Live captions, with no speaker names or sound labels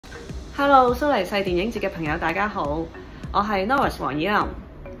Hello，蘇黎世電影節嘅朋友大家好，我係 Norris Wong Yee-lam。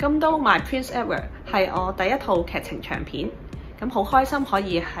金都 My Prince Edward 係我第一套劇情長片，咁好開心可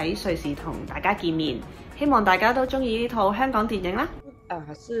以喺瑞士同大家見面，希望大家都中意呢套香港電影啦。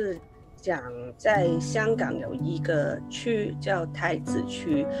是講在香港有一個區叫太子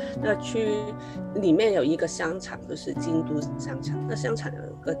區，那區裡面有一個商場，就是京都商場。那商場有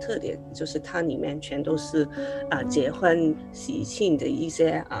個特點，就是它裡面全都是結婚喜慶的一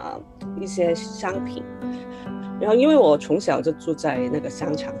些商品。然後因為我從小就住在那個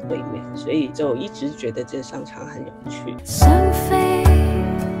商場對面，所以就一直覺得這個商場很有趣。想飛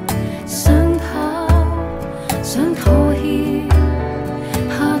想跑想妥協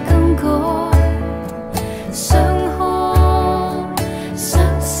怕更改想哭想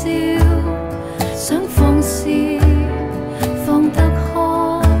笑想放肆放得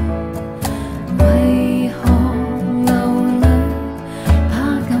開為何流淚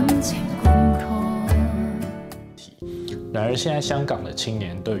怕感情灌溉。然而现在香港的青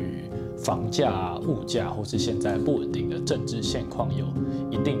年对于房价、物价或是现在不稳定的政治现况有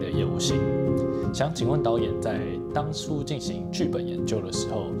一定的忧心。想请问导演在当初进行剧本研究的时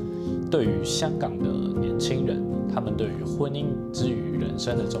候，对于香港的年轻人，他们对于婚姻之于人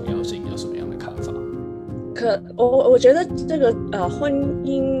生的重要性有什么样的看法？我觉得这个婚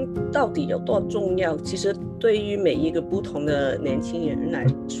姻到底有多重要，其实对于每一个不同的年轻人来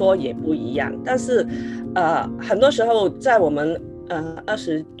说也不一样。但是很多时候在我们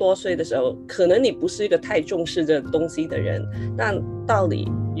20多岁的时候，可能你不是一个太重视这东西的人，但道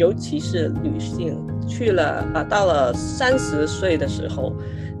理尤其是女性到了30岁的时候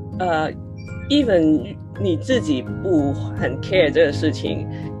even 你自己不很 care 这个事情，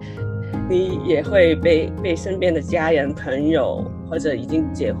你也会被身边的家人朋友或者已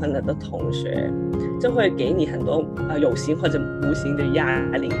经结婚了的同学就会给你很多有形或者无形的压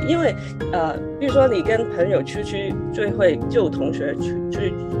力。因为比如说你跟朋友出去聚会，旧同学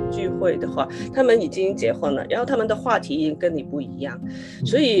去聚会的话，他们已经结婚了，然后他们的话题已经跟你不一样，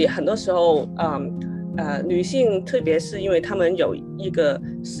所以很多时候女性特别是因为他们有一个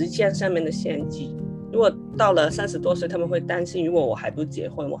时间上面的限制，如果到了30多岁，他们会担心，如果我还不结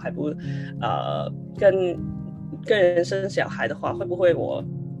婚，我还不跟人生小孩的话，会不会我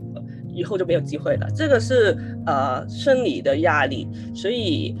以后就没有机会了？这个是生理的压力，所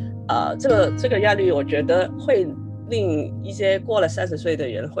以这个压力我觉得会令一些过了30岁的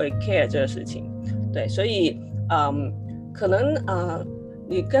人会 care 这个事情。对，所以可能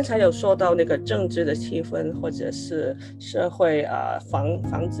你刚才有说到那个政治的气氛，或者是社会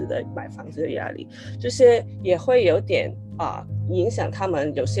买房子的压力，这些也会有点影响他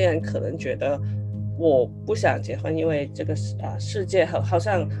们。有些人可能觉得我不想结婚，因为这个世界好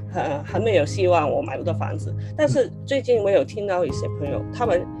像很没有希望，我买不到房子。但是最近我有听到一些朋友，他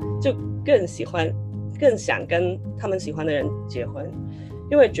们就更想跟他们喜欢的人结婚，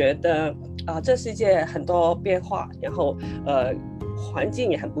因为觉得这世界很多变化，然后环境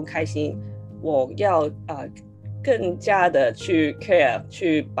也很不开心，我要更加的去 care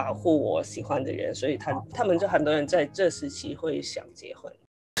去保护我喜欢的人，所以他们就很多人在这时期会想结婚。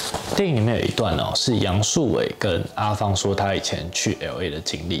电影里面有一段是杨树伟跟阿芳说他以前去 LA 的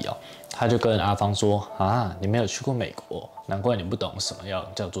经历他就跟阿芳说你没有去过美国，难怪你不懂什么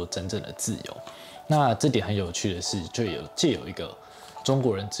叫做真正的自由。那这点很有趣的是，就借由一个中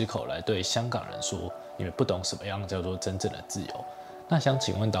国人之口来对香港人说，你们不懂什么样叫做真正的自由。那想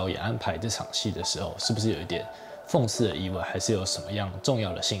请问导演安排这场戏的时候，是不是有一点讽刺的意味，还是有什么样重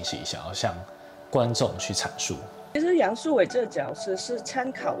要的信息想要向观众去阐述？其实杨树伟这个角色是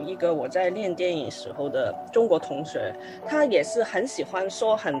参考一个我在练电影时候的中国同学，他也是很喜欢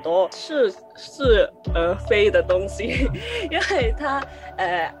说很多似而非的东西，因为他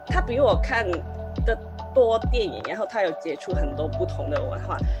比我看的多电影，然后他有接触很多不同的文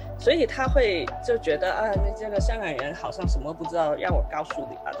化，所以他会就觉得你这个香港人好像什么不知道，让我告诉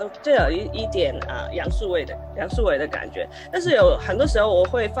你都这有一点杨树伟的感觉。但是有很多时候我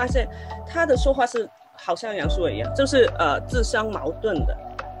会发现他的说话是好像杨树伟一样，就是自相矛盾的，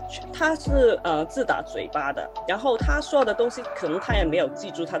他是自打嘴巴的，然后他说的东西可能他也没有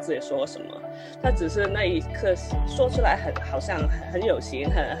记住他自己说什么，他只是那一刻说出来好像很有型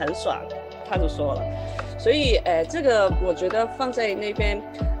很爽，他就说了。所以这个我觉得放在那边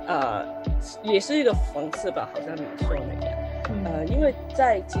也是一个讽刺吧，好像你说那样。因为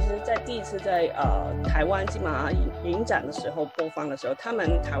其实在第一次在台湾金马影展的时候播放的时候，他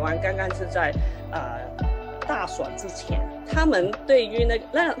们台湾刚刚是在大选之前，他们对于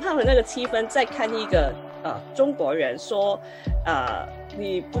他们那个气氛在看一个中国人说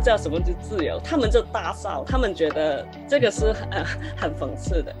你不知道什么是自由，他们就大笑，他们觉得这个是很讽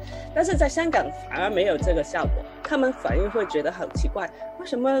刺的。但是在香港反而没有这个效果，他们反而会觉得很奇怪，为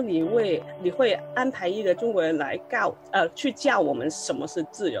什么你会安排一个中国人来去教我们什么是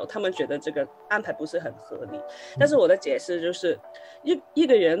自由？他们觉得这个安排不是很合理。但是我的解释就是一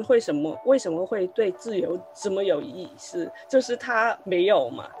个人为什么会对自由这么有意思，就是他没有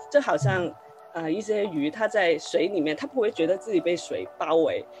嘛，就好像一些鱼它在水里面，它不会觉得自己被水包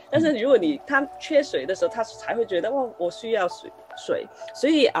围，但是如果它缺水的时候，它才会觉得我需要水。所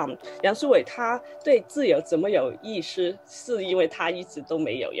以杨树伟他对自由怎么有意识，是因为他一直都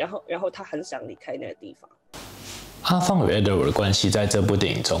没有，然后他很想离开那个地方。阿芳与 Edward 的关系在这部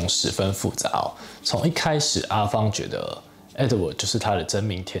电影中十分复杂哦。从一开始，阿芳觉得 Edward 就是他的真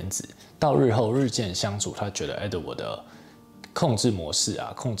命天子，到日后日渐相处，他觉得 Edward 的控制模式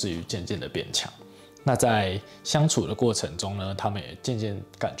控制欲渐渐的变强。那在相处的过程中呢，他们也渐渐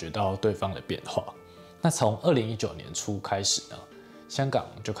感觉到对方的变化。那从2019年初开始呢，香港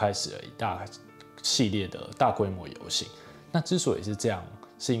就开始了一大系列的大规模游行。那之所以是这样，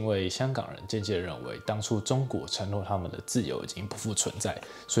是因为香港人渐渐认为，当初中国承诺他们的自由已经不复存在，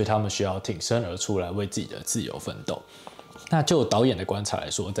所以他们需要挺身而出来为自己的自由奋斗。那就导演的观察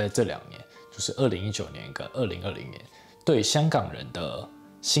来说，在这2年，就是2019年跟2020年，对香港人的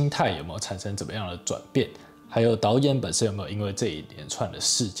心态有没有产生怎么样的转变？还有导演本身有没有因为这一连串的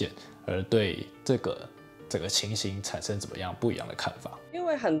事件而对这个情形产生怎么样不一样的看法？因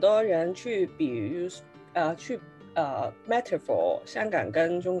为很多人去比喻metaphor 香港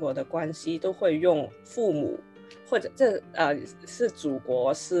跟中国的关系都会用父母或者是祖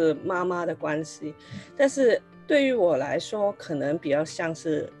国是妈妈的关系，但是对于我来说可能比较像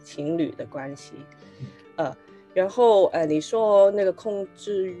是情侣的关系。然后你说那个控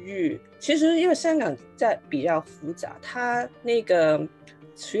制欲，其实因为香港在比较复杂，它那个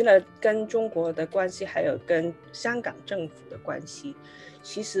除了跟中国的关系，还有跟香港政府的关系，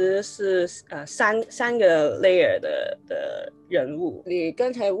其实是三个 layer 的人物。你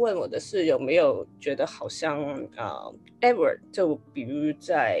刚才问我的是有没有觉得好像Edward 就比如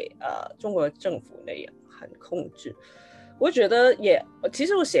在中国政府那样很控制。我觉得其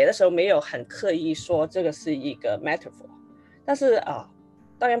实我写的时候没有很刻意说这个是一个 metaphor， 但是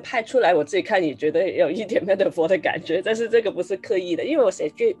当然拍出来我自己看也觉得有一点 metaphor 的感觉，但是这个不是刻意的，因为我写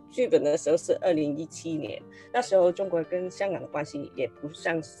剧本的时候是2017年，那时候中国跟香港的关系也不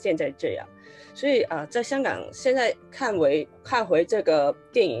像现在这样，所以在香港现在看回这个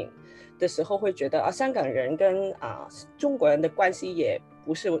电影的时候，会觉得香港人跟中国人的关系也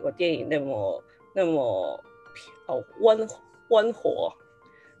不是我电影那么温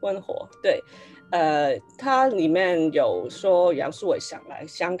和，对，它里面有说杨树伟想来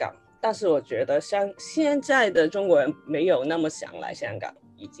香港，但是我觉得现在的中国人没有那么想来香港，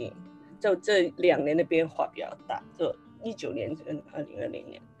已经就这2年的变化比较大，就19年跟2020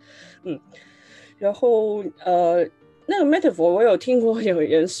年，然后那个 metaphor 我有听过有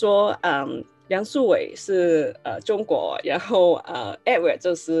人说，杨树伟是中国，然后Edward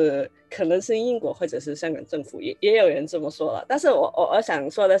就是可能是英国或者是香港政府，也有人这么说了。但是我想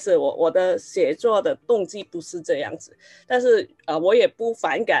说的是，我的写作的动机不是这样子，但是我也不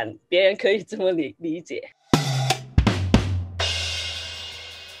反感别人可以这么理解。